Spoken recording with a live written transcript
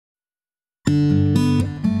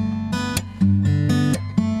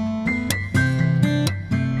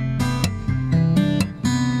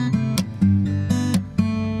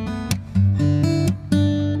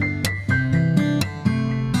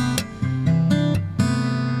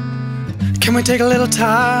Can we take a little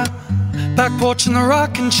time? Back porch in the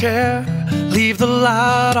rocking chair. Leave the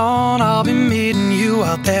light on, I'll be meeting you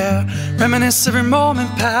out there. Reminisce every moment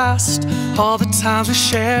past, all the times we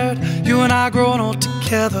shared. You and I growing old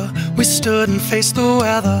together, we stood and faced the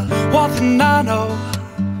weather. One thing I know,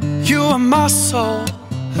 you are my soul.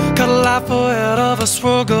 Got a life ahead of us,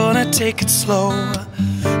 we're gonna take it slow.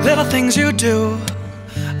 Little things you do,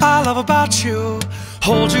 I love about you.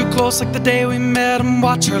 Hold you close like the day we met and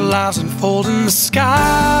watch our lives unfold in the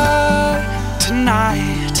sky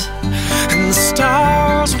tonight. And the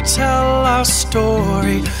stars will tell our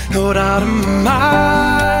story, no doubt in my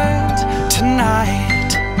mind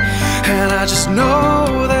tonight. And I just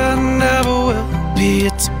know there never will be,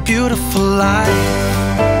 it's a beautiful life.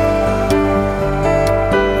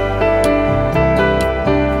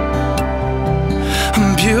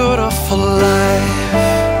 A beautiful life.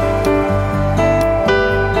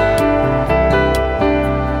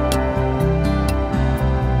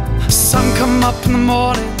 Sun come up in the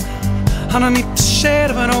morning underneath the shade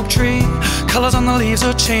of an oak tree. Colors on the leaves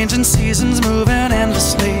are changing, seasons moving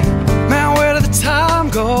endlessly. Man, where did the time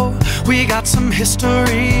go? We got some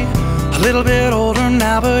history. A little bit older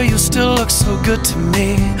now, but you still look so good to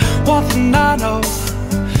me. One thing I know,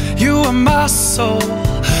 you are my soul.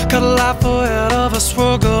 Got a life ahead of us,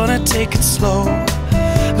 we're gonna take it slow.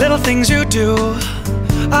 Little things you do,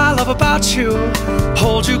 I love about you.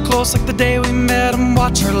 Hold you close like the day we met and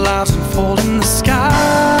watch our lives unfold in the sky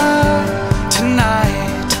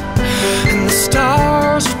tonight. And the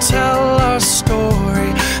stars will tell our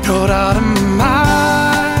story, no doubt in my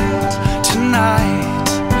mind tonight.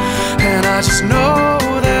 And I just know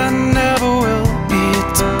there never will be,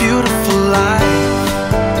 it's a beautiful life.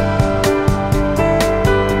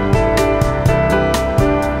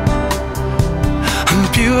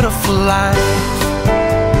 A beautiful life.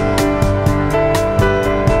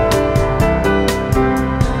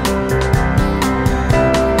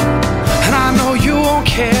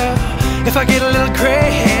 If I get a little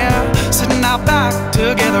gray hair, sitting out back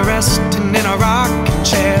together, resting in our rocking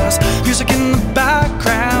chairs. Music in the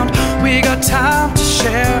background, we got time to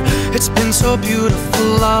share. It's been so beautiful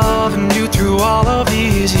loving you through all of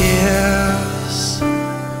these years.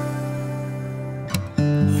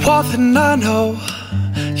 One thing I know,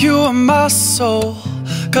 you are my soul.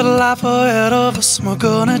 Got a life ahead of us and we're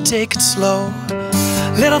gonna take it slow.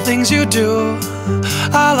 Little things you do,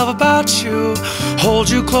 I love about you. Hold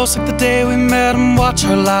you close like the day we met and watch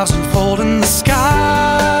our lives unfold in the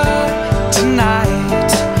sky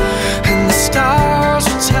tonight. And the stars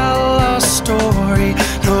will tell our story,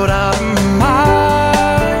 no doubt in my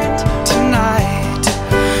mind tonight.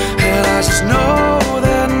 And I just know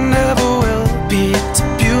there never will be, it's a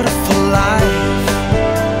beautiful life.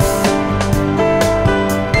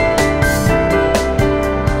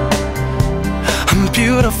 A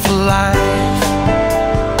beautiful life.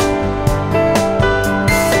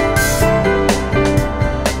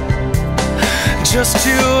 Just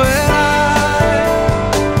you and I.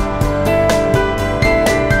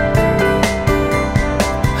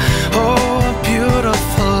 Oh, a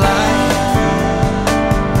beautiful life.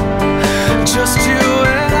 Just you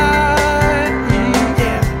and I.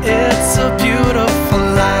 Yeah, it's a beautiful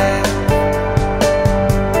life.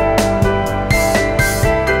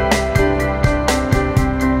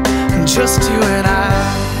 Just you and I.